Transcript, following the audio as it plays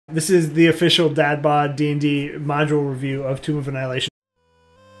This is the official Dad Bod D&D module review of Tomb of Annihilation.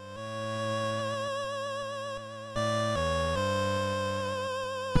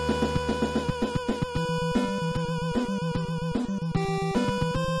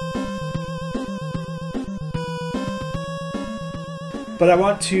 But I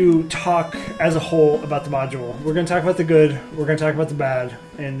want to talk as a whole about the module. We're going to talk about the good, we're going to talk about the bad,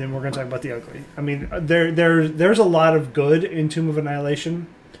 and then we're going to talk about the ugly. I mean, there's a lot of good in Tomb of Annihilation.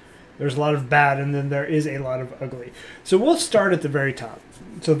 There's a lot of bad, and then there is a lot of ugly. So we'll start at the very top.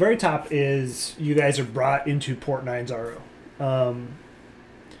 So the very top is you guys are brought into Port 9 Zaro.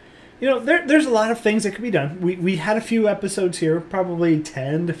 There's a lot of things that could be done. We had a few episodes here, probably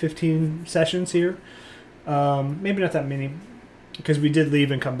 10 to 15 sessions here. Maybe not that many, because we did leave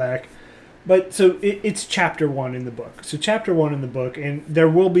and come back. But so it's chapter 1 in the book. So chapter 1 in the book, and there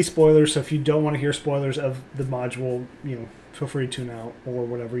will be spoilers. So if you don't want to hear spoilers of the module, feel free to tune out or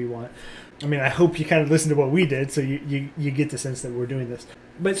whatever you want. I mean, I hope you kind of listen to what we did, so you get the sense that we're doing this.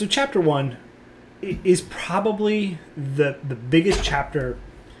 But so chapter 1 is probably the biggest chapter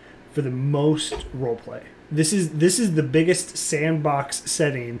for the most roleplay. This is the biggest sandbox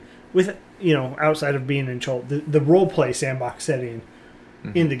setting with, outside of being in Chult, the roleplay sandbox setting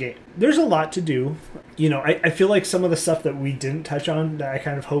in the game. There's a lot to do. I feel like some of the stuff that we didn't touch on that I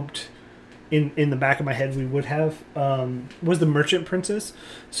kind of hoped in the back of my head we would have was the Merchant Princess.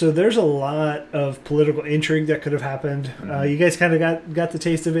 So there's a lot of political intrigue that could have happened. You guys kind of got the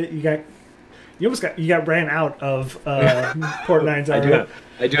taste of it. You got ran out of Port 9 Zaro.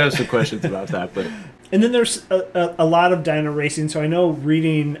 I do have some questions about that, but. And then there's a lot of dino racing. So I know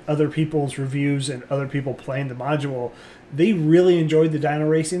reading other people's reviews and other people playing the module, they really enjoyed the dino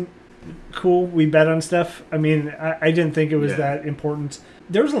racing. Cool, we bet on stuff. I mean, I didn't think it was that important.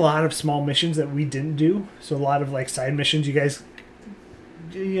 There was a lot of small missions that we didn't do. So a lot of side missions. You guys,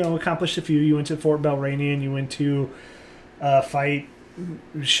 accomplished a few. You went to Fort Belranian. You went to fight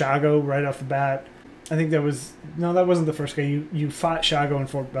Shago right off the bat. I think that wasn't the first guy. You fought Shago in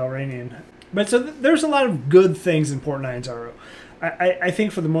Fort Belranian. But so there's a lot of good things in Port 9 Zaro. I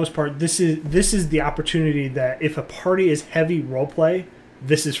think for the most part, this is the opportunity that if a party is heavy roleplay,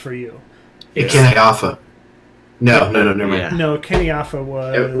 this is for you. Kenny Alpha. No, never mind. Yeah. No, Kenny Alpha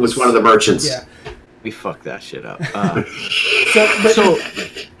It was one of the merchants. Yeah. We fucked that shit up.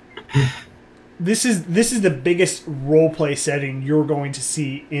 This is the biggest roleplay setting you're going to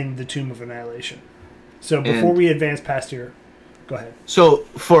see in the Tomb of Annihilation. So before we advance past here, go ahead. So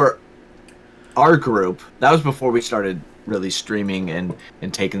for our group, that was before we started really streaming and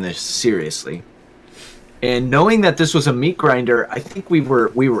taking this seriously. And knowing that this was a meat grinder, I think we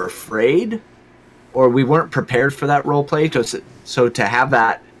were afraid, or we weren't prepared for that roleplay. So to have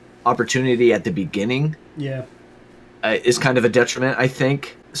that opportunity at the beginning, is kind of a detriment, I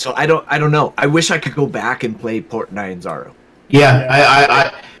think. So I don't know. I wish I could go back and play Port 9 Zaro.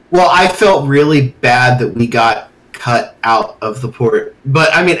 Yeah. I felt really bad that we got cut out of the port.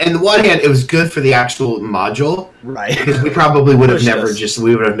 But I mean, on the one hand, it was good for the actual module, right? Because we probably would have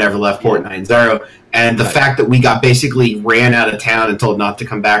never left Port 9 Zaro. And the fact that we got basically ran out of town and told not to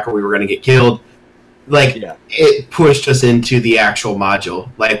come back or we were going to get killed, it pushed us into the actual module.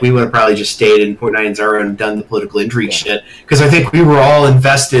 We would have probably just stayed in Port 9 Zaro and done the political intrigue shit. Because I think we were all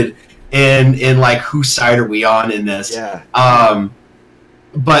invested in whose side are we on in this. Yeah.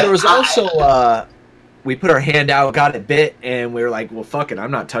 But there was also we put our hand out, got it bit, and we were like, well, fuck it, I'm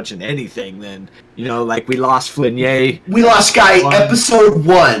not touching anything then. We lost Flinier. We lost Guy episode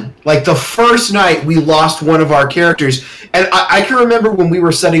 1. The first night, we lost one of our characters. And I can remember when we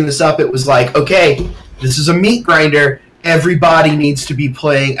were setting this up, it was okay, this is a meat grinder. Everybody needs to be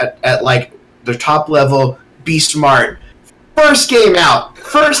playing at the top level. Be smart. First game out.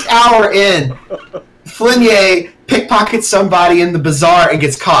 First hour in. Flinier pickpockets somebody in the bazaar and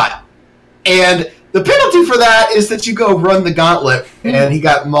gets caught. And the penalty for that is that you go run the gauntlet, and he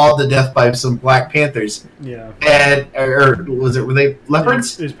got mauled to death by some Black Panthers. Yeah. And were they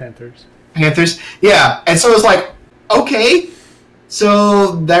leopards? It was Panthers. Panthers, yeah. And so it was okay,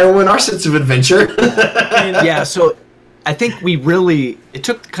 so there went our sense of adventure. Yeah, so I think it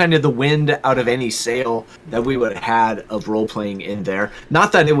took kind of the wind out of any sail that we would have had of role-playing in there.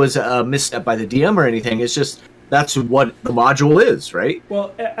 Not that it was a misstep by the DM or anything, it's just that's what the module is, right?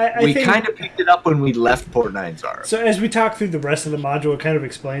 Well, we kind of picked it up when we left Port 9 Zaro. So as we talk through the rest of the module, it kind of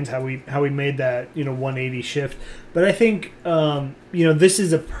explains how we made that 180 shift. But I think this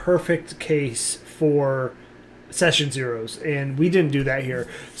is a perfect case for session zeros, and we didn't do that here.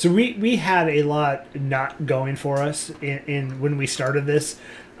 So we had a lot not going for us in when we started this.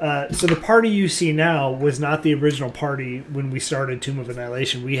 So the party you see now was not the original party when we started Tomb of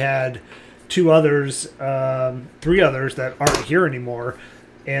Annihilation. We had three others that aren't here anymore,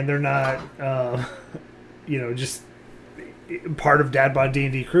 and they're not, just part of Dadbod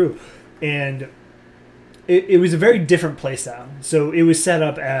D&D crew. And it was a very different playstyle. So it was set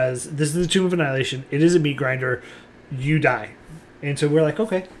up as, this is the Tomb of Annihilation. It is a meat grinder. You die. And so we're like,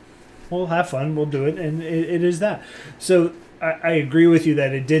 okay, we'll have fun. We'll do it. And it is that. So I agree with you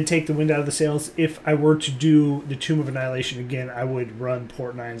that it did take the wind out of the sails. If I were to do the Tomb of Annihilation again, I would run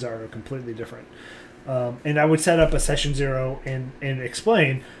Port 9 Zaro completely different. And I would set up a session 0 and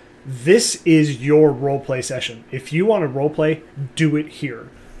explain, this is your roleplay session. If you want to roleplay, do it here.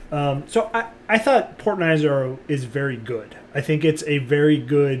 So I thought Port 9 Zaro is very good. I think it's a very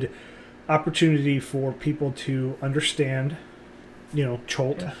good opportunity for people to understand,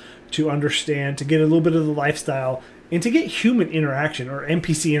 Chult, to understand, to get a little bit of the lifestyle, and to get human interaction or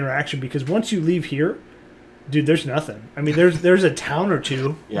NPC interaction, because once you leave here, dude, there's nothing. I mean, there's a town or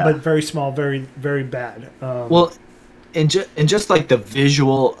two, but very small, very, very bad. And just like the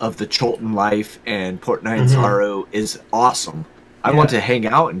visual of the Chultan life and Port 9 Zaro is awesome. I want to hang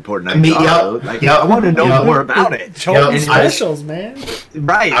out in Port 9 Zaro. I want to know more about it. Chultan specials, man.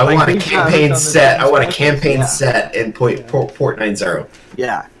 Right. I want a campaign set. I want a campaign set in Port 9 Zaro.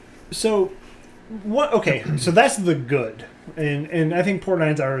 Yeah. So, so that's the good. And I think Port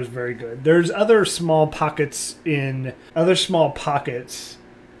 9 Zaro is very good. There's other small pockets in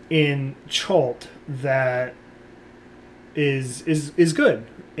Chult that is good.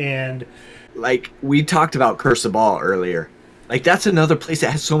 And like we talked about Curse of Ball earlier. Like that's another place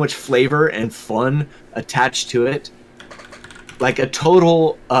that has so much flavor and fun attached to it. Like a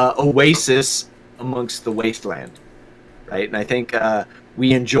total oasis amongst the wasteland. Right? And I think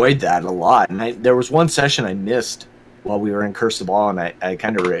we enjoyed that a lot. And there was one session I missed while we were in Curse of Ball, and I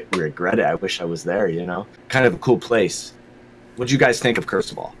kind of regret it. I wish I was there, Kind of a cool place. What'd you guys think of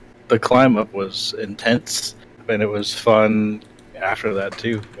Curse of Ball? The climb up was intense, and it was fun after that,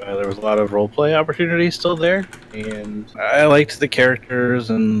 too. There was a lot of roleplay opportunities still there, and I liked the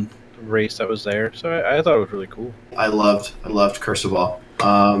characters and the race that was there, so I thought it was really cool. I loved Curse of Ball.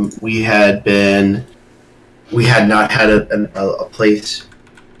 We had not had a place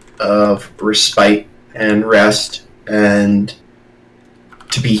of respite and rest and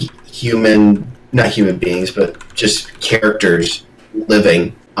to be not human beings, but just characters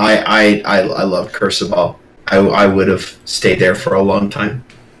living. I love Curse of Ball. I would have stayed there for a long time.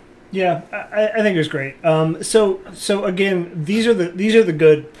 Yeah, I think it was great. So again, these are the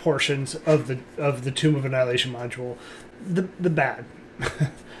good portions of the Tomb of Annihilation module. The bad.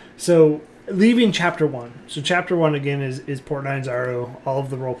 So leaving Chapter 1. So Chapter 1 again is Port 9 Zaro, all of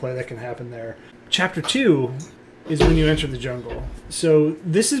the roleplay that can happen there. Chapter 2 is when you enter the jungle. So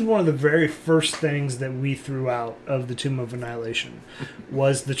this is one of the very first things that we threw out of the Tomb of Annihilation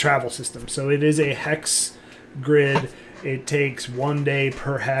was the travel system. So it is a hex grid. It takes 1 day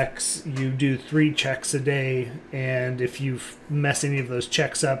per hex. You do 3 checks a day, and if you mess any of those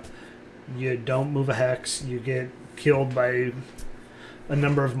checks up, you don't move a hex. You get killed by a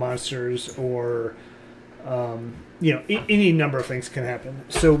number of monsters, or any number of things can happen.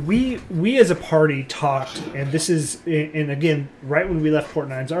 So we as a party talked, and this is, and again, right when we left Port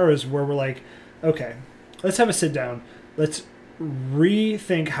 9 Zaro is where we're like, okay, let's have a sit down. Let's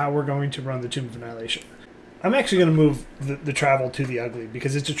rethink how we're going to run the Tomb of Annihilation. I'm actually going to move the travel to the ugly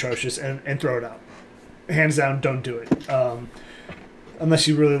because it's atrocious, and throw it out. Hands down, don't do it. Unless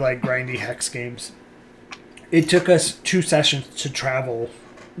you really like grindy hex games. It took us 2 sessions to travel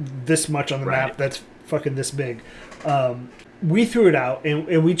this much on the map that's fucking this big. We threw it out,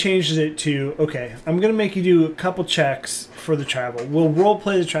 and we changed it to, okay, I'm going to make you do a couple checks for the travel. We'll role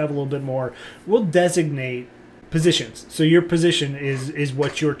play the travel a little bit more. We'll designate positions. So your position is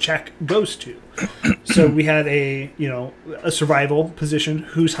what your check goes to. So we had a survival position,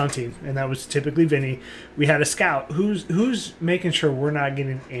 who's hunting, and that was typically Vinny. We had a scout who's making sure we're not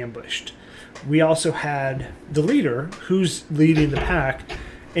getting ambushed. We also had the leader who's leading the pack.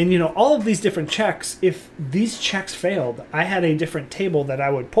 And all of these different checks, if these checks failed, I had a different table that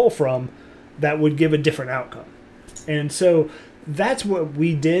I would pull from that would give a different outcome. And so that's what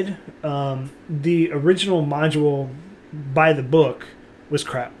we did. The original module by the book was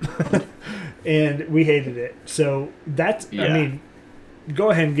crap. And we hated it. So that's, I mean, go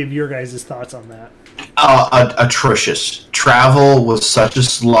ahead and give your guys' thoughts on that. Atrocious. Travel was such a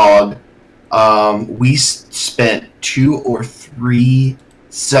slog. We spent 2 or 3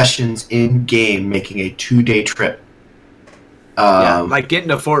 sessions in game making a 2-day trip. Like getting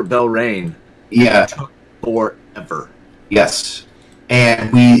to Fort Belrain. Yeah. Took forever. Yes.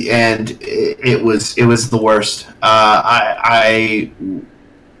 it was the worst. I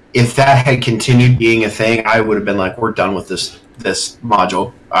if that had continued being a thing, I would have been like, we're done with this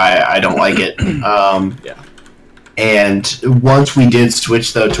module. I don't like it. Yeah. And once we did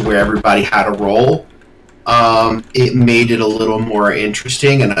switch though to where everybody had a role, it made it a little more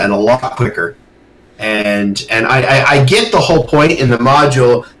interesting and a lot quicker. And I get the whole point in the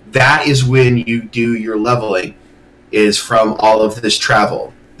module. That is when you do your leveling, is from all of this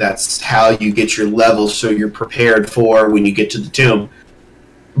travel. That's how you get your levels, so you're prepared for when you get to the tomb.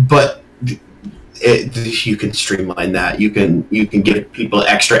 But you can streamline that. You can give people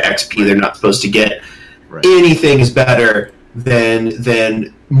extra XP they're not supposed to get. Right. Anything is better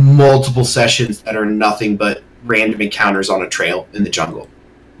than multiple sessions that are nothing but random encounters on a trail in the jungle.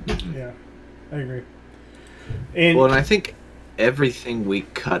 Yeah, I agree. And I think everything we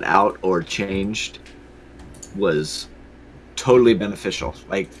cut out or changed was totally beneficial.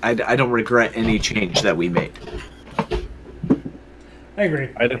 Like, I don't regret any change that we made. I agree.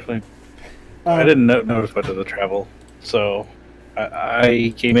 I definitely. I didn't notice much of the travel, so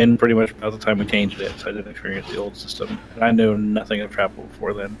I came in pretty much about the time we changed it, so I didn't experience the old system. And I knew nothing of travel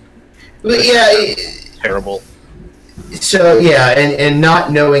before then. But yeah, terrible. So yeah, and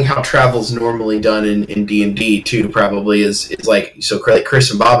not knowing how travel's normally done in D&D too probably is like, so like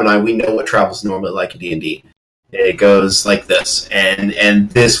Chris and Bob and I, we know what travel's normally like in D&D. It goes like this, and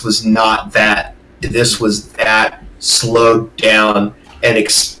this was not that. This was that slowed down and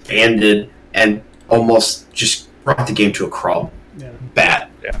expanded and almost just brought the game to a crawl. Yeah. Bad.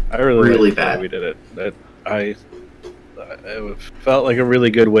 Yeah, I really bad. We did it. It felt like a really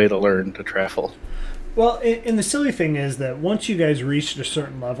good way to learn to travel. Well, and the silly thing is that once you guys reached a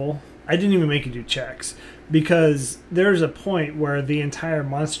certain level, I didn't even make you do checks, because there's a point where the entire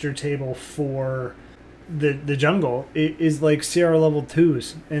monster table for the jungle is like CR level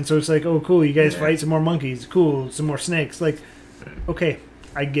 2s, and so it's like, oh cool, you guys fight some more monkeys, cool, some more snakes, like, okay,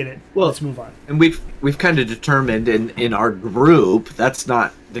 I get it. Well, let's move on. And we've kind of determined in our group that's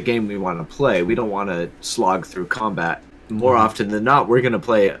not the game we want to play. We don't want to slog through combat. More often than not, we're going to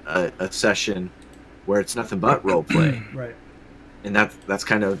play a session where it's nothing but role play. Right. And that's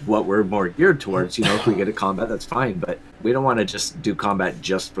kind of what we're more geared towards. You know, if we get a combat, that's fine, but we don't want to just do combat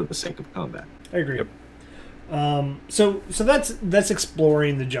just for the sake of combat. I agree. Yep. So that's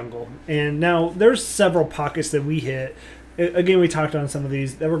exploring the jungle, and now there's several pockets that we hit. Again, we talked on some of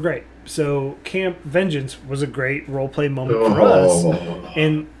these that were great. So Camp Vengeance was a great roleplay moment for us,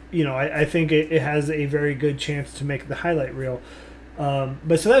 and you know, I think it has a very good chance to make the highlight reel.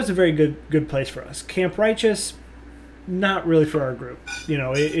 But so that was a very good place for us. Camp Righteous, not really for our group. You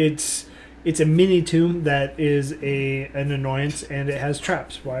know, it's a mini tomb that is an annoyance, and it has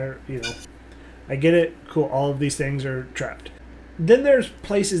traps. Why, you know, I get it. Cool. All of these things are trapped. Then there's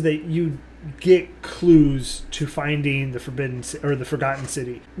places that you get clues to finding the Forgotten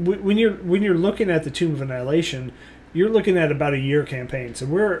City. When you're looking at the Tomb of Annihilation, you're looking at about a year campaign. So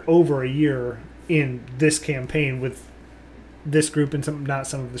we're over a year in this campaign with this group and not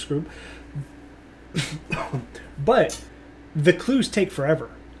some of this group. But the clues take forever.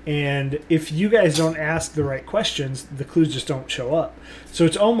 And if you guys don't ask the right questions, the clues just don't show up. So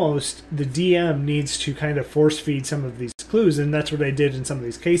it's almost the DM needs to kind of force feed some of these clues, and that's what I did in some of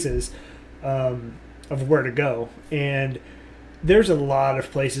these cases of where to go. And there's a lot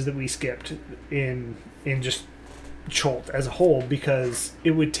of places that we skipped in just Chult as a whole, because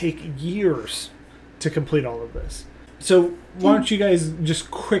it would take years to complete all of this. So why don't you guys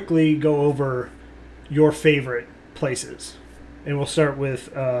just quickly go over your favorite places? And we'll start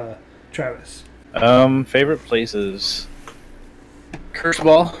with Travis. Favorite places. Curse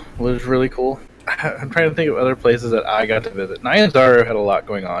Ball was really cool. I'm trying to think of other places that I got to visit. Nyanzar had a lot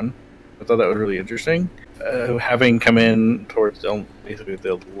going on. I thought that was really interesting. Having come in towards basically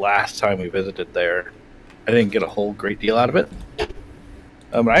the last time we visited there, I didn't get a whole great deal out of it.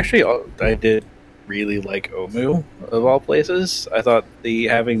 Actually, I did really like Omu, of all places. I thought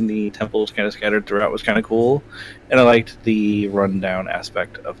having the temples kind of scattered throughout was kind of cool, and I liked the rundown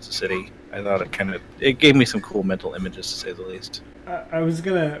aspect of the city. I thought it gave me some cool mental images, to say the least. I was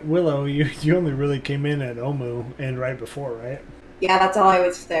gonna, Willow, you only really came in at Omu and right before, right? Yeah, that's all I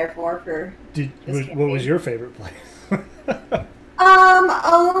was there for what was your favorite place?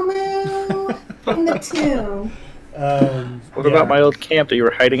 Omu in the tomb. What about my old camp that you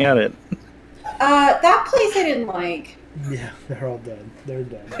were hiding out in? That place I didn't like. Yeah, they're all dead. They're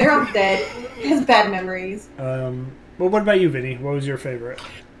dead. They're all dead. It has bad memories. Well, what about you, Vinny? What was your favorite?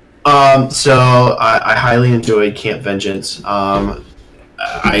 So I highly enjoyed Camp Vengeance. I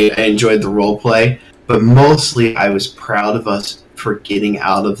enjoyed the role play, but mostly I was proud of us for getting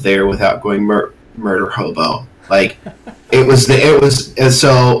out of there without going murder hobo. Like and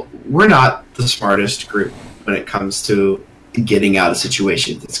so we're not the smartest group when it comes to getting out of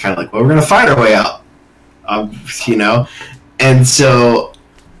situations. It's kind of like, well, we're gonna find our way out, you know. And so,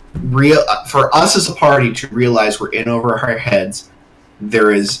 for us as a party to realize we're in over our heads,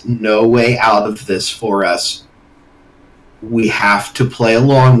 there is no way out of this for us. We have to play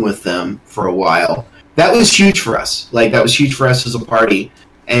along with them for a while. That was huge for us. Like, that was huge for us as a party.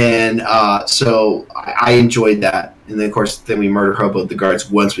 And so I enjoyed that. And then, of course, then we murder hoboed the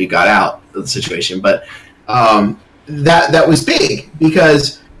guards once we got out of the situation. But that was big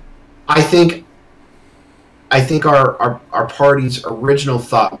because I think our party's original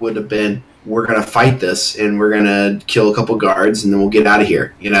thought would have been, we're going to fight this and we're going to kill a couple guards and then we'll get out of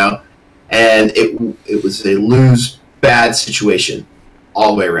here, you know? And it was a lose bad situation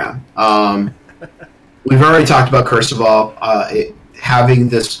all the way around. We've already talked about Curse of All, having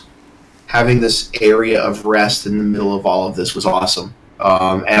this area of rest in the middle of all of this was awesome.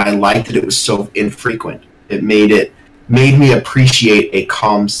 And I liked that it was so infrequent. It made me appreciate a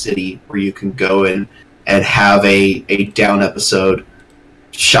calm city where you can go in and have a down episode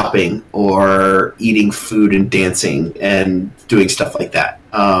shopping or eating food and dancing and doing stuff like that.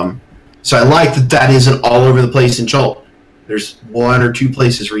 So I like that isn't all over the place in Jolt. There's one or two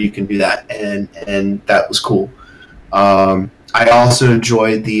places where you can do that, and that was cool. I also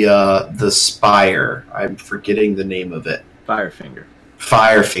enjoyed the spire. I'm forgetting the name of it.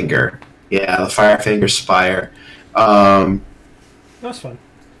 Firefinger. Yeah, the Firefinger spire. That's fun.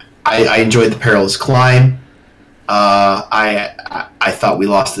 I enjoyed the perilous climb. I thought we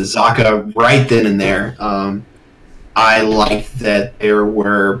lost the Zaka right then and there. I liked that there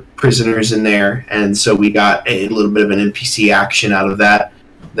were prisoners in there, and so we got a little bit of an NPC action out of that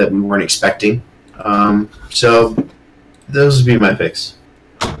we weren't expecting. So those would be my picks.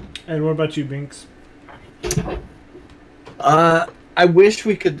 And what about you, Binks? I wish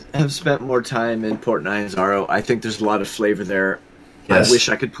we could have spent more time in Port Nyanzaro. I think there's a lot of flavor there. Yes. I wish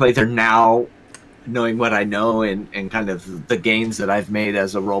I could play there now, knowing what I know and kind of the gains that I've made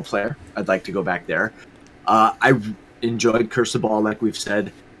as a role player. I'd like to go back there. I enjoyed Curse of All, like we've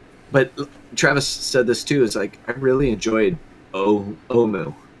said. But Travis said this too, is like, I really enjoyed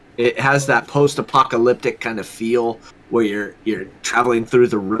Omu. It has that post-apocalyptic kind of feel where you're traveling through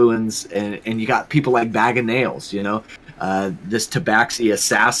the ruins and you got people like Bag of Nails, you know? This Tabaxi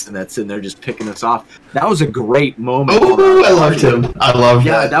assassin that's in there just picking us off. That was a great moment. Oh, I loved him. I loved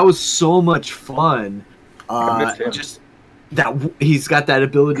Yeah, that. that was so much fun. I missed him. Just that he's got that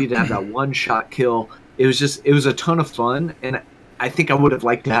ability to have that one-shot kill. It was a ton of fun, and I think I would have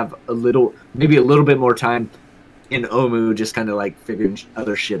liked to have maybe a little bit more time in Omu, just kind of like figuring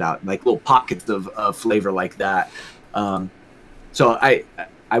other shit out, like little pockets of flavor like that. So I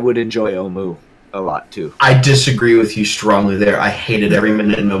would enjoy Omu a lot too. I disagree with you strongly there. I hated every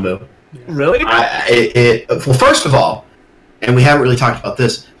minute in Omu. Really? Well, first of all, and we haven't really talked about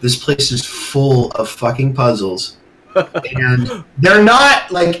this, this place is full of fucking puzzles. And they're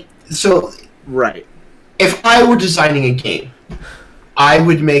not like, so Right. if I were designing a game, I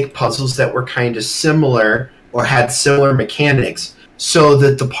would make puzzles that were kind of similar or had similar mechanics so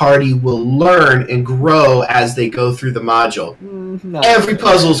that the party will learn and grow as they go through the module. Every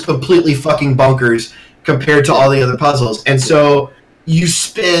puzzle is completely fucking bonkers compared to all the other puzzles. And so you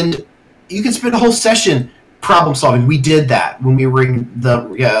can spend a whole session problem solving. We did that when we were in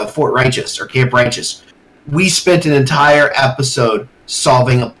the Fort Righteous or Camp Righteous. We spent an entire episode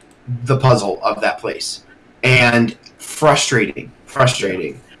solving the puzzle of that place. And frustrating.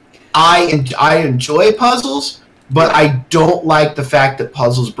 I enjoy puzzles, but I don't like the fact that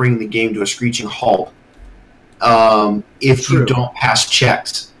puzzles bring the game to a screeching halt if True. you don't pass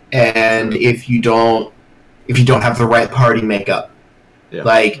checks and if you don't have the right party makeup. Yeah.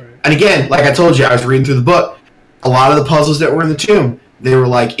 Right. And again, like I told you, I was reading through the book. A lot of the puzzles that were in the tomb, they were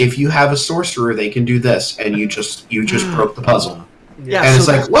like, if you have a sorcerer, they can do this, and you just Mm. broke the puzzle. Yeah, And it's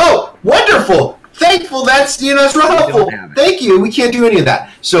so like, whoa, wonderful, thankful. That's it's real helpful. don't have it. Thank you. We can't do any of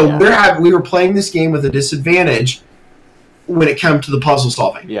that. So Yeah. we were playing this game with a disadvantage when it came to the puzzle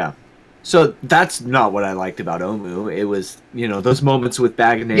solving. Yeah. So that's not what I liked about Omu. It was, those moments with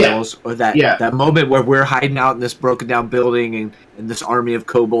Bag of Nails or that moment where we're hiding out in this broken down building and this army of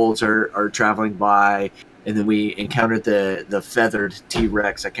kobolds are traveling by, and then we encountered the feathered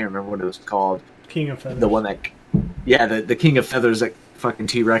T-Rex. I can't remember what it was called. King of Feathers. The one that, the King of Feathers, that fucking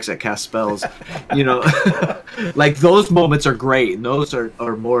T-Rex that casts spells. Like those moments are great, and those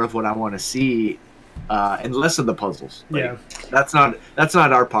are more of what I want to see, and less of the puzzles. Like, Yeah. That's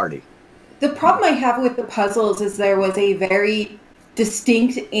not our party. The problem I have with the puzzles is there was a very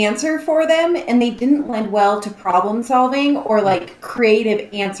distinct answer for them, and they didn't lend well to problem solving or like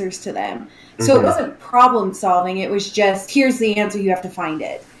creative answers to them. So it wasn't problem solving, it was just here's the answer, you have to find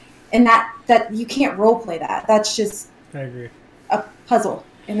it. And that you can't role play that. That's just I agree. a puzzle,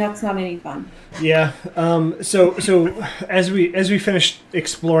 and that's not any fun. Yeah. So as we finish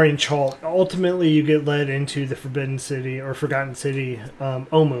exploring Chult, ultimately you get led into the Forbidden City or Forgotten City,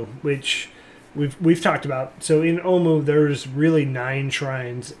 Omu, which we've talked about. So in Omu, there's really 9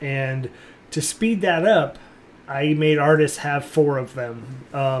 shrines, and to speed that up, I made artists have 4 of them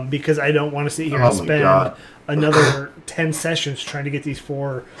because I don't want to sit here and spend another 10 sessions trying to get these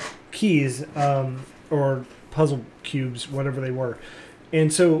 4 keys or puzzle cubes, whatever they were.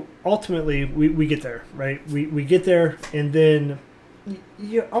 And so ultimately we get there, right? We get there, and then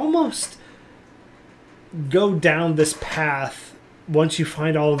you almost go down this path. Once you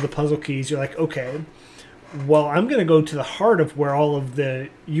find all of the puzzle keys, you're like, okay, well, I'm going to go to the heart of where all of the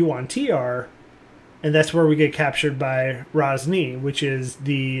Yuan-Ti are, and that's where we get captured by Rosni, which is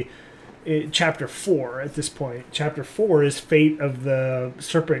the chapter 4 at this point. Chapter 4 is Fate of the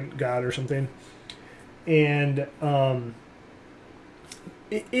Serpent God or something. And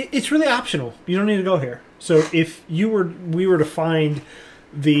it's really optional. You don't need to go here. So if we were to find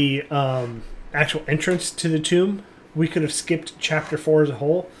the actual entrance to the tomb, we could have skipped chapter 4 as a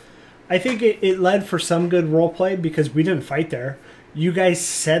whole. I think it led for some good roleplay because we didn't fight there. You guys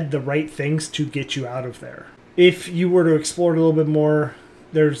said the right things to get you out of there. If you were to explore it a little bit more,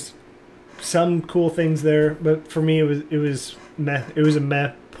 there's some cool things there, but for me it was meh. It was a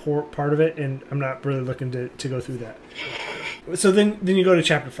meh part of it, and I'm not really looking to go through that. So then you go to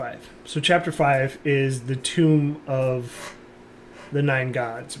chapter 5. So chapter 5 is the Tomb of the 9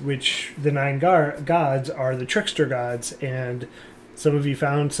 gods, which the 9 gods are the trickster gods, and some of you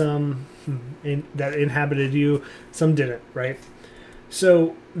found some that inhabited you, some didn't, right?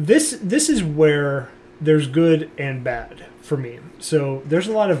 So this is where there's good and bad for me. So there's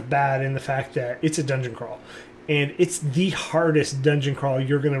a lot of bad in the fact that it's a dungeon crawl, and it's the hardest dungeon crawl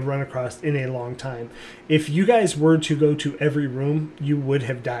you're going to run across in a long time. If you guys were to go to every room, you would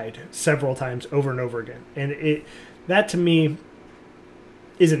have died several times over and over again, and that to me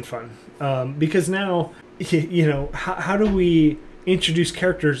isn't fun, because now, you know, how do we introduce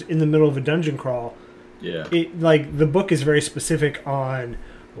characters in the middle of a dungeon crawl? Yeah. Like, the book is very specific on,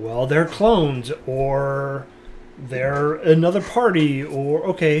 well, they're clones, or they're another party, or,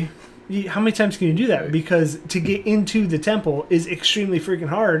 okay, how many times can you do that? Because to get into the temple is extremely freaking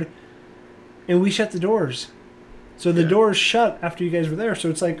hard, and we shut the doors. So the doors shut after you guys were there, so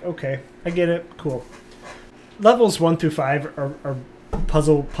it's like, okay, I get it, cool. Levels 1 through 5 are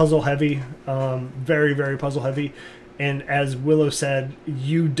puzzle heavy, very, very puzzle heavy, and as Willow said,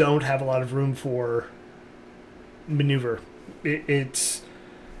 you don't have a lot of room for maneuver. It's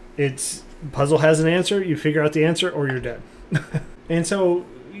puzzle has an answer, you figure out the answer, or you're dead. And so,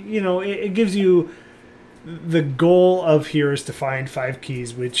 you know, it gives you the goal of here is to find 5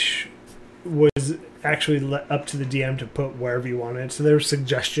 keys, which was actually up to the DM to put wherever you wanted. So there were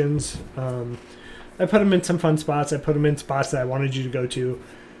suggestions. I put them in some fun spots. I put them in spots that I wanted you to go to.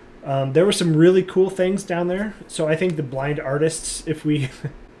 There were some really cool things down there. So I think the blind artists, if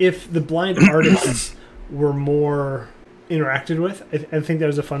the blind artists were more interacted with, I think that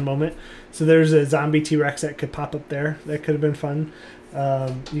was a fun moment. So there's a zombie T-Rex that could pop up there. That could have been fun.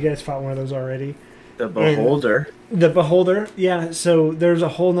 You guys fought one of those already. The Beholder. The Beholder, yeah. So there's a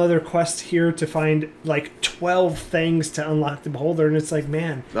whole nother quest here to find like 12 things to unlock the Beholder, and it's like,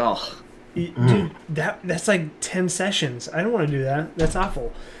 man, dude, that's like 10 sessions. I don't want to do that. That's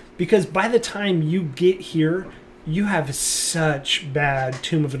awful. Because by the time you get here, you have such bad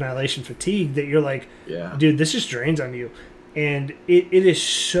Tomb of Annihilation fatigue that you're like, dude, this just drains on you. And it is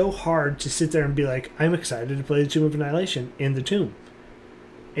so hard to sit there and be like, I'm excited to play the Tomb of Annihilation in the tomb.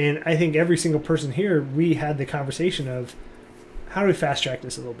 And I think every single person here, we had the conversation of, how do we fast track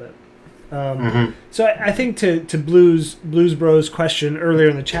this a little bit? So I think to Blues Bros question earlier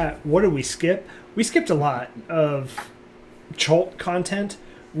in the chat, what did we skip? We skipped a lot of Chult content.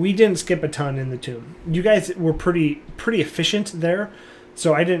 We didn't skip a ton in the tomb. You guys were pretty efficient there,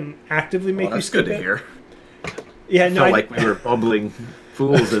 so I didn't actively make you skip it. That's good to hear. Yeah, no, Felt like we were bubbling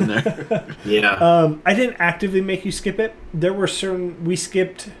fools in there. I didn't actively make you skip it. There were we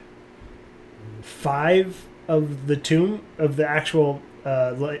skipped 5 of the tomb of the actual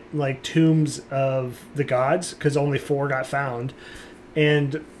like tombs of the gods, because only 4 got found,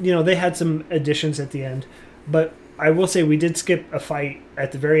 and you know they had some additions at the end, but I will say we did skip a fight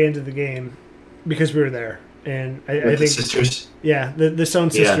at the very end of the game because we were there, and I think the sisters. Yeah, the Stone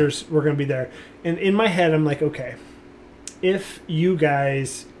sisters were going to be there, and in my head I'm like, okay, if you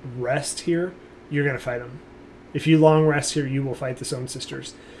guys rest here, you're going to fight them. If you long rest here, you will fight the Stone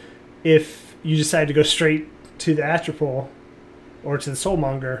Sisters. If you decide to go straight to the Atropole or to the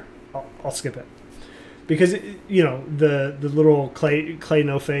Soulmonger, I'll skip it. Because, the little clay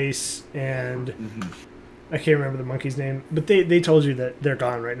no face and I can't remember the monkey's name, but they told you that they're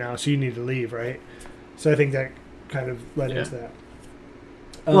gone right now, so you need to leave, right? So I think that kind of led into that.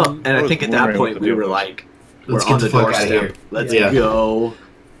 Well, and I think at that point we were like, Let's we're get on the the fuck outta doorstep. here. Let's Yeah. go.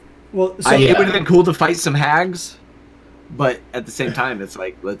 Well, so It would have been cool to fight some hags, but at the same time, it's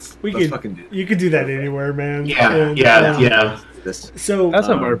like, let's could fucking do you could do that anywhere, man. Yeah, And, yeah. this. So That's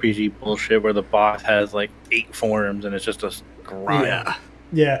some RPG bullshit where the boss has like 8 forms and it's just a grind. Yeah.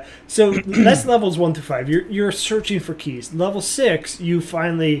 yeah, so that's levels 1 through 5. You're searching for keys. Level 6, you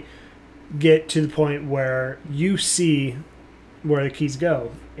finally get to the point where you see where the keys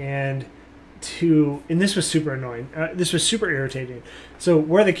go, and this was super annoying. This was super irritating. So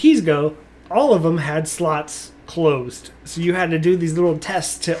where the keys go, all of them had slots closed. So you had to do these little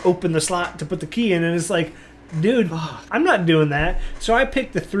tests to open the slot to put the key in, and it's like, dude, I'm not doing that. So I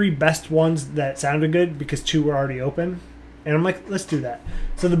picked the 3 best ones that sounded good because 2 were already open, and I'm like, let's do that.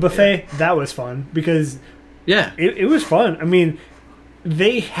 So the buffet, that was fun because Yeah. it was fun. I mean,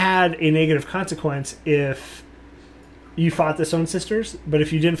 they had a negative consequence if you fought the Stone Sisters, but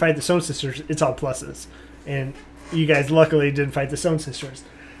if you didn't fight the Stone Sisters, it's all pluses. And you guys luckily didn't fight the Stone Sisters.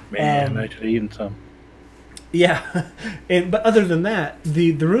 Man, I should have eaten some. Yeah, but other than that,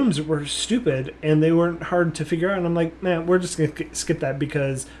 the rooms were stupid and they weren't hard to figure out. And I'm like, man, we're just gonna skip that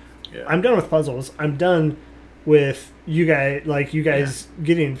because I'm done with puzzles. I'm done with you guys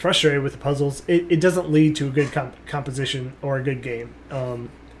getting frustrated with the puzzles. It doesn't lead to a good composition or a good game. And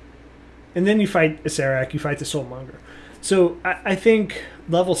then you fight Acererak, you fight the Soulmonger. So I think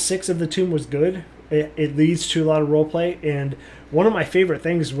level 6 of the Tomb was good. It leads to a lot of roleplay, and one of my favorite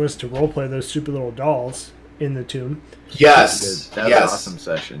things was to roleplay those stupid little dolls in the Tomb. Yes. That was yes. an awesome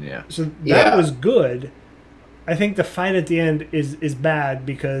session, yeah. So that Yeah. was good. I think the fight at the end is bad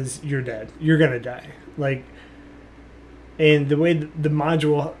because you're dead. You're gonna die. And the way the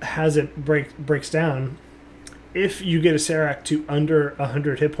module has it breaks down, if you get a Acererak to under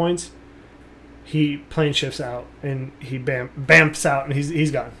 100 hit points, he plane shifts out and he bamps out and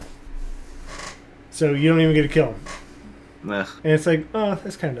he's gone. So you don't even get to kill him. Nah. And it's like, oh,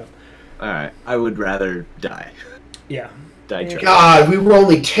 that's kind of dumb. Alright. I would rather die. Yeah. Die trying. God, we were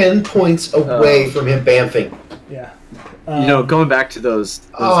only 10 points away from him bamfing. Yeah. Going back to those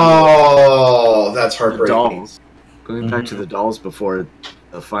Oh, that's heartbreaking. dolls. Going back to the dolls before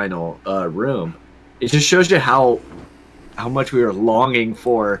the final room, it just shows you how much we were longing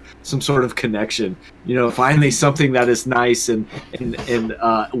for some sort of connection. Finally something that is nice and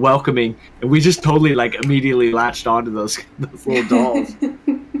welcoming, and we just totally immediately latched onto those little dolls.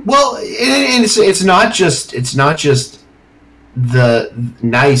 Well, and it's not just the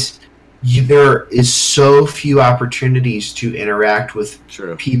nice. There is so few opportunities to interact with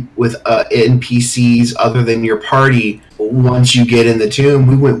True. with NPCs other than your party. Once you get in the tomb,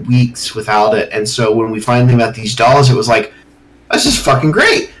 we went weeks without it, and so when we finally met these dolls, it was like, this is fucking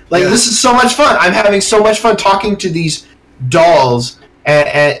great. This is so much fun. I'm having so much fun talking to these dolls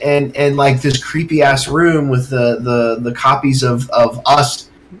and this creepy ass room with the copies of us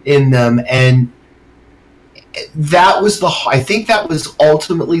in them, and I think that was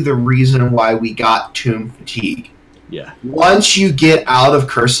ultimately the reason why we got tomb fatigue. Yeah. Once you get out of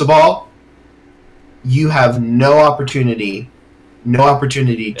Curseball, you have no opportunity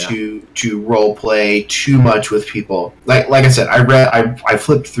to role play too much with people. Like I said, I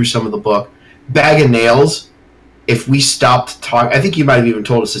flipped through some of the book. Bag of Nails, if we stopped talking, I think you might have even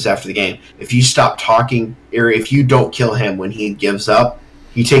told us this after the game. If you stop talking, or if you don't kill him when he gives up,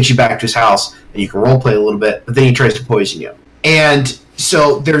 he takes you back to his house and you can role play a little bit, but then he tries to poison you. And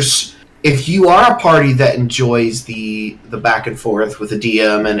so if you are a party that enjoys the back and forth with the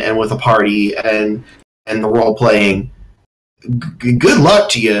DM and with a party and the role playing, good luck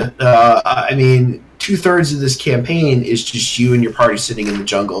to you. I mean, 2/3 of this campaign is just you and your party sitting in the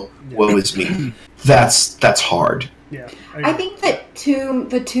jungle. Yeah. Woe is me. That's hard. Yeah. I think that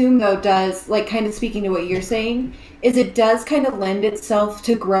the tomb though does, kind of speaking to what you're saying, is it does kind of lend itself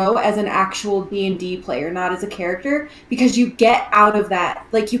to grow as an actual D&D player, not as a character, because you get out of that,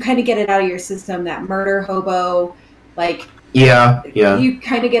 you kind of get it out of your system, that murder hobo, Yeah. you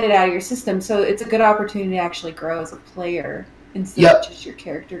kind of get it out of your system, so it's a good opportunity to actually grow as a player instead of just your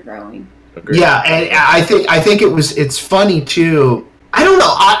character growing. Agreed. Yeah, and I think it's funny too. I don't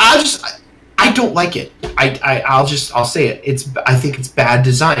know. I don't like it. I'll say it. I think it's bad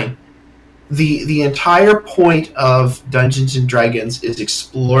design. the entire point of Dungeons and Dragons is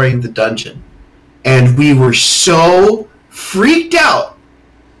exploring the dungeon, and we were so freaked out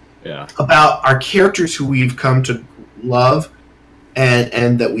Yeah. about our characters who we've come to love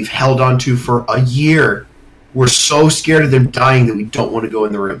and that we've held on to for a year. We're so scared of them dying that we don't want to go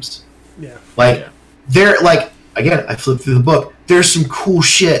in the rooms. Yeah. Like, Yeah. they're like, again, I flipped through the book. There's some cool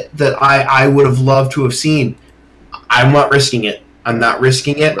shit that I would have loved to have seen. I'm not risking it. I'm not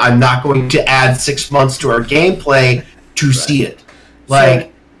risking it. I'm not going to add 6 months to our gameplay to see it.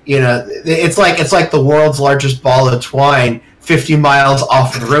 Like, it's like the world's largest ball of twine 50 miles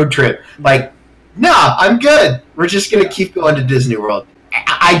off the road trip. Like, nah, I'm good. We're just going to keep going to Disney World.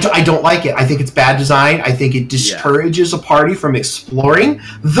 I don't like it. I think it's bad design. I think it discourages a party from exploring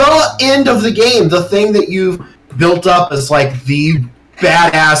the end of the game, the thing that you've built up as like the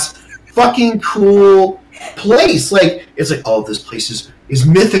badass, fucking cool place. Like, it's like, oh, this place is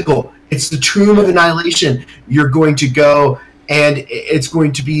mythical. It's the Tomb of Annihilation. You're going to go, and it's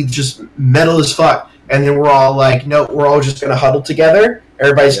going to be just metal as fuck. And then we're all like, no, we're all just going to huddle together.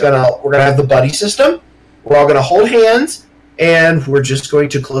 We're going to have the buddy system. We're all going to hold hands. And we're just going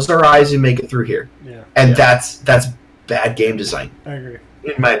to close our eyes and make it through here. Yeah. And that's bad game design, I agree.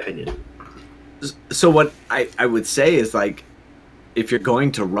 in my opinion. So what I would say is, like, if you're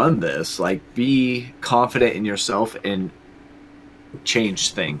going to run this, like, be confident in yourself and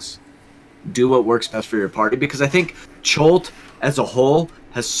change things. Do what works best for your party, because I think Cholt as a whole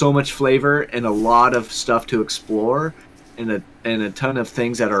has so much flavor and a lot of stuff to explore and a ton of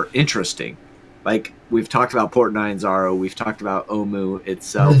things that are interesting. Like, we've talked about Port Nyanzaro, we've talked about Omu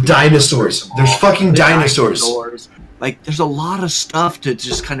itself. The dinosaurs. There's fucking dinosaurs. Like, there's a lot of stuff to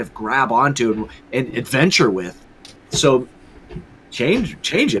just kind of grab onto and adventure with. So change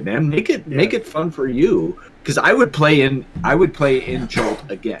it, man. Make it fun for you. Because I would play in Cholt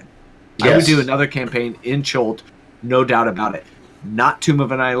again. I would Yes. do another campaign in Cholt, no doubt about it. Not Tomb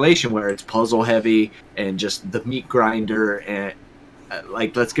of Annihilation, where it's puzzle heavy and just the meat grinder and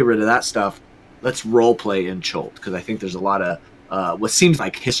like, let's get rid of that stuff. Let's role play in Cholt, because I think there's a lot of what seems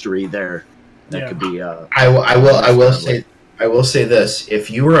like history there that could be. I will say this: if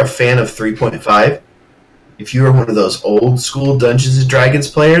you were a fan of 3.5, if you were one of those old school Dungeons and Dragons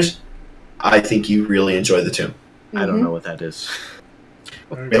players, I think you really enjoy the Tomb. I don't know what that is.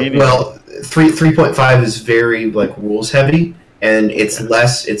 Maybe. Well, 3.5 is very like rules heavy, and it's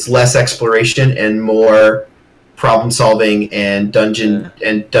less exploration and more problem solving and dungeon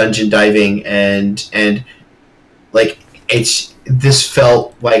diving and like, this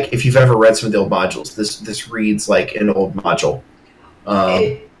felt like, if you've ever read some of the old modules, this reads like an old module.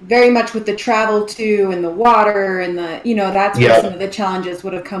 Very much with the travel too, and the water, and the that's where some of the challenges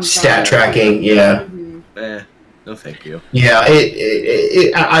would have come from. Stat tracking, yeah. Mhm. No, thank you. Yeah,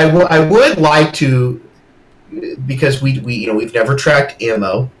 I would like to, because we've never tracked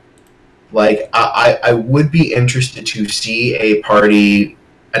ammo. Like, I would be interested to see a party.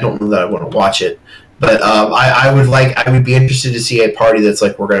 I don't know that I want to watch it, but I would be interested to see a party that's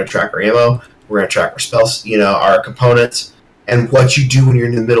like, we're going to track our ammo, we're going to track our spells, our components, and what you do when you're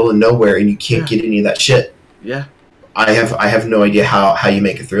in the middle of nowhere and you can't get any of that shit. Yeah. I have no idea how you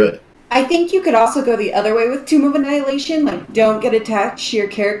make it through it. I think you could also go the other way with Tomb of Annihilation. Like, don't get attached to your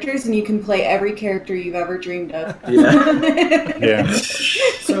characters, and you can play every character you've ever dreamed of. Yeah. Yeah.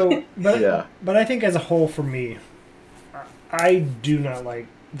 So, but Yeah. but I think as a whole, for me, I do not like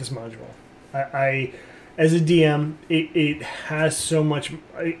this module. I as a DM, it has so much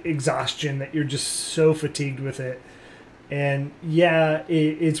exhaustion that you're just so fatigued with it. And yeah,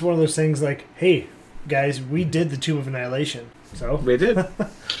 it's one of those things like, hey, guys, we did the Tomb of Annihilation, so We did.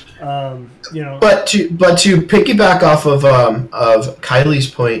 But to piggyback off of Kylie's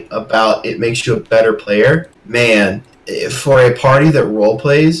point about it makes you a better player, man, for a party that role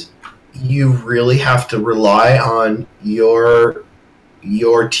plays, you really have to rely on your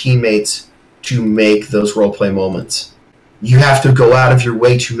teammates to make those role play moments. You have to go out of your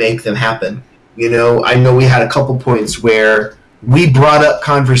way to make them happen. I know we had a couple points where we brought up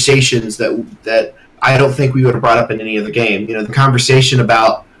conversations that I don't think we would have brought up in any other game. The conversation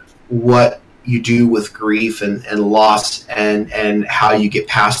about what you do with grief and loss and how you get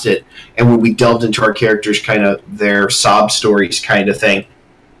past it. And when we delved into our characters, kind of their sob stories kind of thing,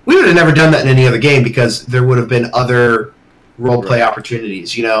 we would have never done that in any other game, because there would have been other role play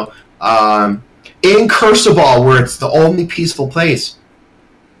opportunities. In Curseball, where it's the only peaceful place,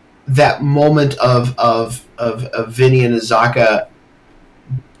 that moment of Vinny and Azaka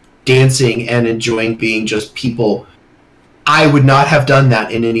dancing and enjoying being just people, I would not have done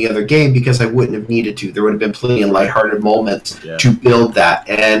that in any other game because I wouldn't have needed to. There would have been plenty of lighthearted moments to build that.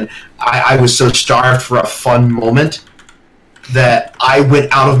 And I was so starved for a fun moment that I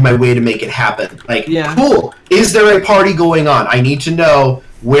went out of my way to make it happen. Like, cool. Is there a party going on? I need to know,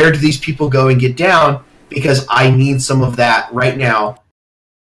 where do these people go and get down, because I need some of that right now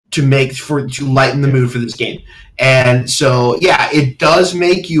to lighten the mood for this game. And so, yeah, it does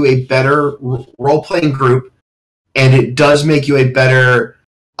make you a better role-playing group, and it does make you a better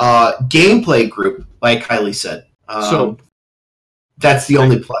gameplay group, like Kylie said. So that's the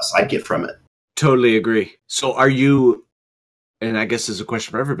only plus I get from it. Totally agree. So are you, and I guess this is a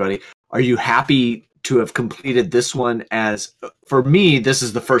question for everybody, are you happy to have completed this one? As for me, this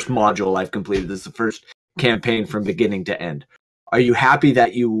is the first module I've completed. This is the first campaign from beginning to end. Are you happy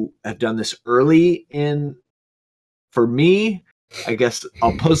that you have done this early in? For me, I guess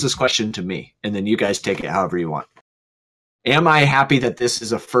I'll pose this question to me, and then you guys take it however you want. Am I happy that this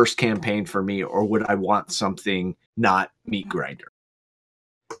is a first campaign for me, or would I want something not Meat Grinder?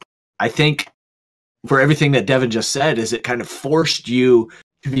 I think for everything that Devin just said, is it kind of forced you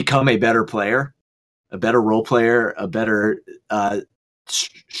to become a better player, a better role player, a better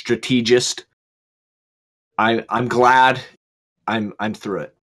strategist. I'm glad I'm through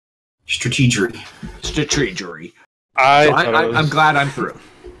it. Strategery. I'm glad I'm through.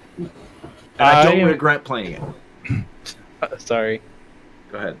 And I don't regret playing it. Sorry.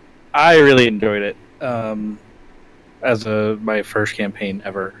 Go ahead. I really enjoyed it. As my first campaign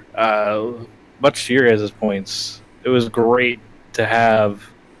ever. Much to your guys' points, it was great to have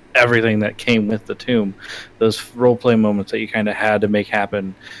everything that came with the tomb. Those role-play moments that you kind of had to make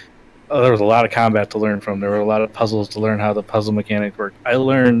happen. There was a lot of combat to learn from. There were a lot of puzzles to learn how the puzzle mechanics work.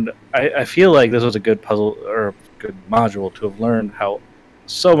 I feel like this was a good puzzle or a good module to have learned how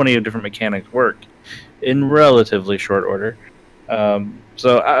so many different mechanics work in relatively short order.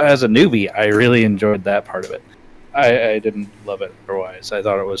 So as a newbie, I really enjoyed that part of it. I didn't love it otherwise. I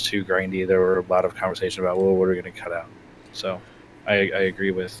thought it was too grindy. There were a lot of conversation about, well, what are we going to cut out? So I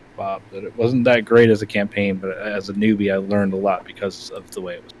agree with Bob that it wasn't that great as a campaign, but as a newbie, I learned a lot because of the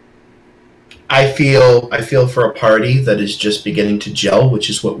way it was. I feel for a party that is just beginning to gel, which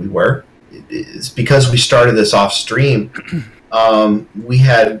is what we were. It's because we started this off stream. We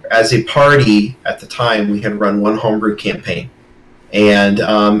had, as a party at the time, we had run one homebrew campaign, and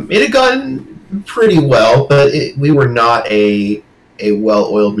it had gone pretty well, but we were not a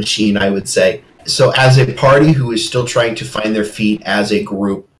well-oiled machine, I would say. So as a party who is still trying to find their feet as a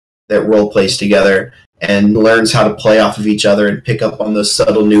group that role plays together and learns how to play off of each other and pick up on those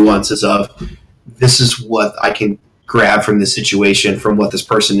subtle nuances of, this is what I can grab from this situation, from what this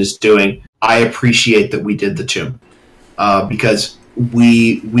person is doing. I appreciate that we did the tomb because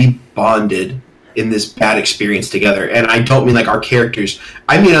we bonded in this bad experience together. And I don't mean like our characters.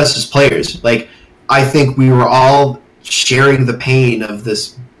 I mean us as players. Like, I think we were all sharing the pain of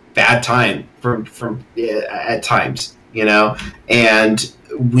this bad time from at times, you know, and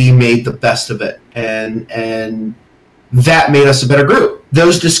we made the best of it. And that made us a better group.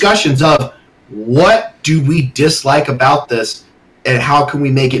 Those discussions of what do we dislike about this and how can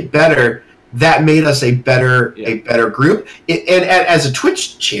we make it better, that made us a better group. And as a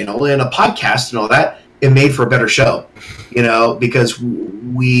Twitch channel and a podcast and all that, it made for a better show, you know, because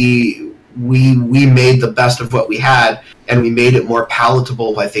we made the best of what we had, and we made it more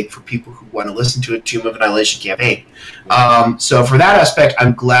palatable, I think, for people who want to listen to a Tomb of Annihilation campaign. So for that aspect,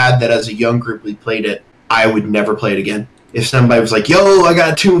 I'm glad that as a young group we played it. I would never play it again. If somebody was like, yo, I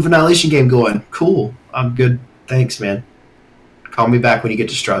got a Tomb of Annihilation game going, cool, I'm good, thanks, man. Call me back when you get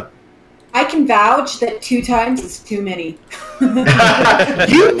to Strahd. I can vouch that 2 times is too many.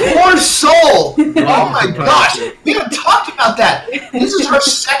 You poor soul! Oh my gosh, we haven't talked about that. This is our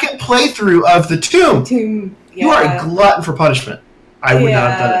second playthrough of the Tomb. Yeah. You are a glutton for punishment. I would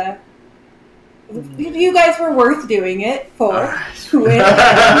not have done it. You guys were worth doing it for.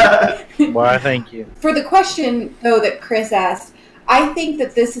 Why, thank you. For the question, though, that Chris asked, I think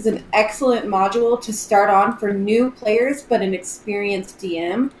that this is an excellent module to start on for new players, but an experienced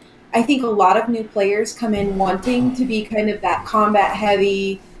DM. I think a lot of new players come in wanting to be kind of that combat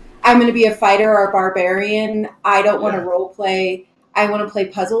heavy, I'm going to be a fighter or a barbarian, I don't want to role play, I want to play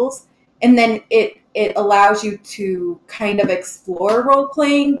puzzles. And then it allows you to kind of explore role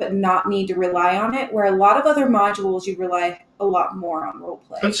playing, but not need to rely on it, where a lot of other modules you rely a lot more on role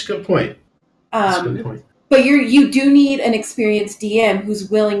play. That's a good point. But you do need an experienced DM who's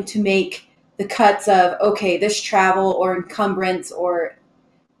willing to make the cuts of, okay, this travel or encumbrance or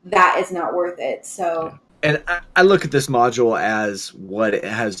that is not worth it. So And I look at this module as what it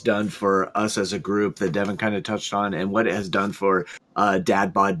has done for us as a group that Devin kind of touched on, and what it has done for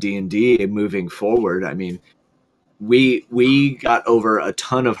Dad Bod D&D moving forward. I mean, we got over a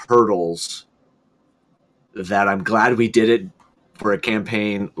ton of hurdles that I'm glad we did it for a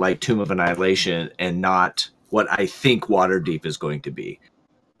campaign like Tomb of Annihilation and not what I think Waterdeep is going to be.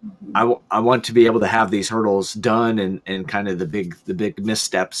 I want to be able to have these hurdles done and kind of the big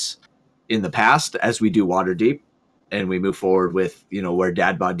missteps in the past as we do Waterdeep and we move forward with, you know, where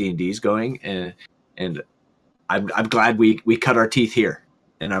Dad Bod D&D is going. And I'm glad we cut our teeth here,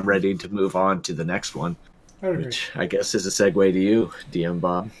 and I'm ready to move on to the next one, which I guess is a segue to you, DM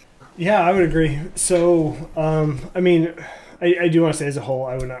Bob. Yeah, I would agree. So, I mean, I do want to say as a whole,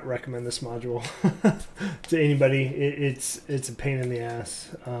 I would not recommend this module to anybody. It's a pain in the ass.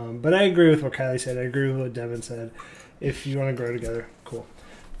 But I agree with what Kylie said. I agree with what Devin said. If you want to grow together, cool.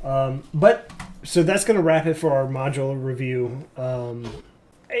 But so that's going to wrap it for our module review.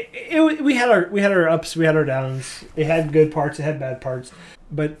 We had our ups, we had our downs. It had good parts, it had bad parts,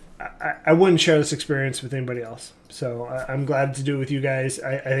 but I wouldn't share this experience with anybody else. So I'm glad to do it with you guys.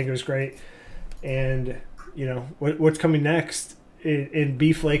 I think it was great. And you know what's coming next. In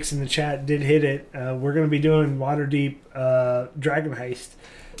B Flakes in the chat did hit it. We're going to be doing Waterdeep Dragon Heist.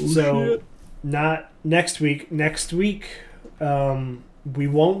 Shit. Not next week. Next week. We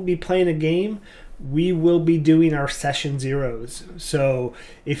won't be playing a game. We will be doing our session zeros. So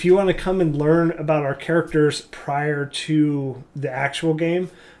if you want to come and learn about our characters prior to the actual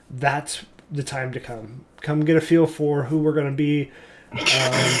game, that's the time to come. Come get a feel for who we're going to be.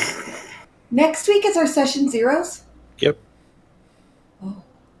 Next week is our session zeros? Yep. Oh.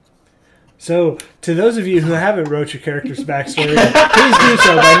 So to those of you who haven't wrote your character's backstory, please do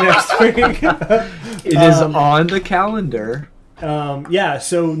so by next week. It is on the calendar. Yeah,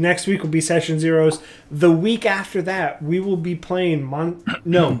 so next week will be session zeros. The week after that, we will be playing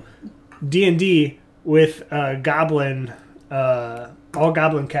D&D with Goblin, all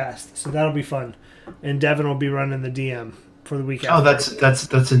Goblin cast. So that'll be fun, and Devin will be running the DM for the week after. Oh,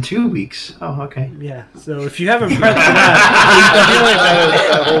 that's in 2 weeks. Oh, okay. Yeah. So if you haven't prepped for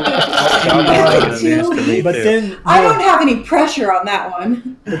that, but then I don't have any pressure on that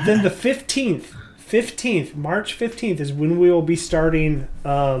one. But then the 15th, March 15th is when we will be starting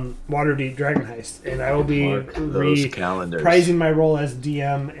Waterdeep Dragon Heist, and I will be reprising my role as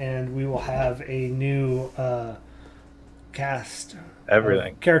DM, and we will have a new cast.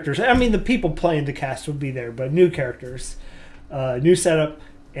 Everything. Characters. I mean, the people playing the cast will be there, but new characters, new setup,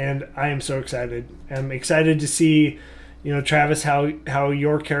 and I am so excited. I'm excited to see, you know, Travis, how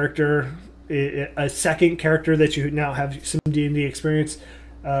your character, a second character that you now have some D&D experience.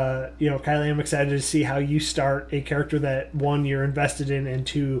 You know, Kylie, I'm excited to see how you start a character that, one, you're invested in, and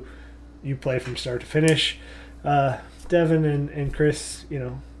two, you play from start to finish. Devin and Chris, you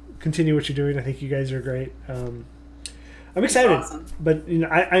know, continue what you're doing. I think you guys are great. I'm excited, awesome. But you know,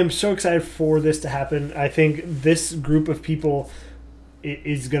 I am so excited for this to happen. I think this group of people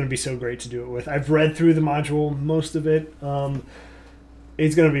is going to be so great to do it with. I've read through the module, most of it.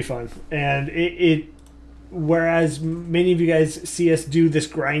 It's going to be fun, and whereas many of you guys see us do this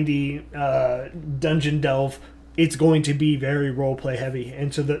grindy dungeon delve, it's going to be very roleplay heavy.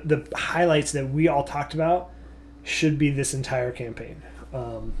 And so the highlights that we all talked about should be this entire campaign.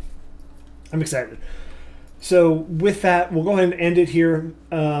 I'm excited. So with that, we'll go ahead and end it here.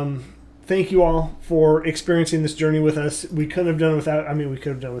 Thank you all for experiencing this journey with us. We couldn't have done it without, I mean, we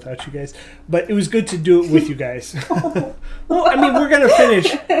could have done it without you guys, but it was good to do it with you guys. Well, I mean, we're going to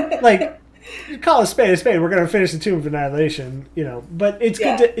finish, like, call a spade a spade. We're going to finish the Tomb of Annihilation, you know, but it's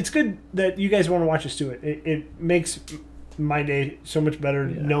good. It's good that you guys want to watch us do it. It makes my day so much better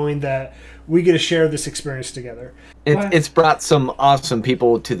knowing that we get to share this experience together. It's brought some awesome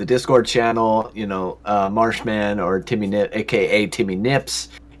people to the Discord channel, you know, Marshman or Timmy Nip, aka Timmy Nips.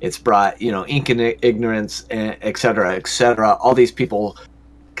 It's brought, you know, Ink and Ignorance, et cetera, et cetera. All these people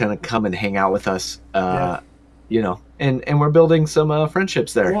kind of come and hang out with us, you know, and we're building some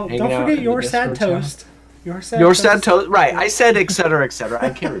friendships there. Well, don't forget your sad toast. Your sad toast. Right. I said et cetera, et cetera.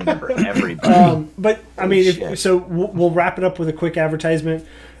 I can't remember everybody. But, I mean, so we'll wrap it up with a quick advertisement.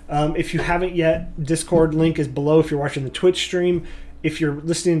 If you haven't yet, Discord link is below if you're watching the Twitch stream. If you're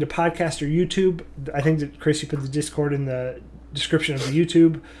listening to podcast or YouTube, I think that, Chris, you put the Discord in the description of the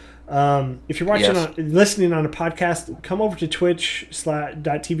YouTube. If you're watching listening on a podcast, come over to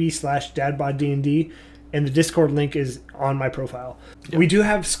twitch.tv/dadboddnd, and the Discord link is on my profile. Yep. We do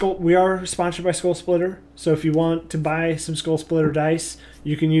have we are sponsored by Skull Splitter, so if you want to buy some Skull Splitter dice,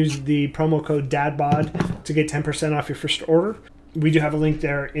 you can use the promo code DADBOD to get 10% off your first order. we do have a link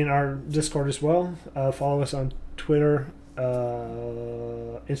there in our Discord as well. Follow us on Twitter,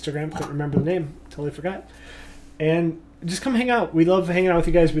 Instagram. Couldn't remember the name. Totally forgot. And just come hang out. We love hanging out with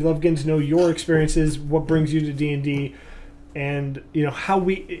you guys. We love getting to know your experiences, what brings you to D&D, and how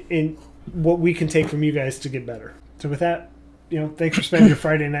what we can take from you guys to get better. So with that, thanks for spending your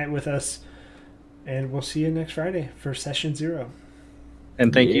Friday night with us, and we'll see you next Friday for session 0.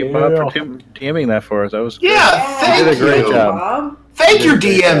 And thank you, Bob, for DMing that for us. That was great. Yeah, thank you. Did a great job. Bob. Thank your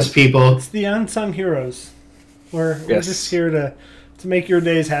DMs, people. It's the unsung heroes. We're just here to make your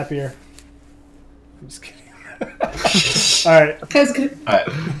days happier. I'm just kidding. All right. That was good. All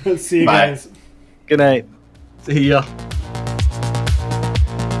right. See you Bye. guys. Good night. See ya.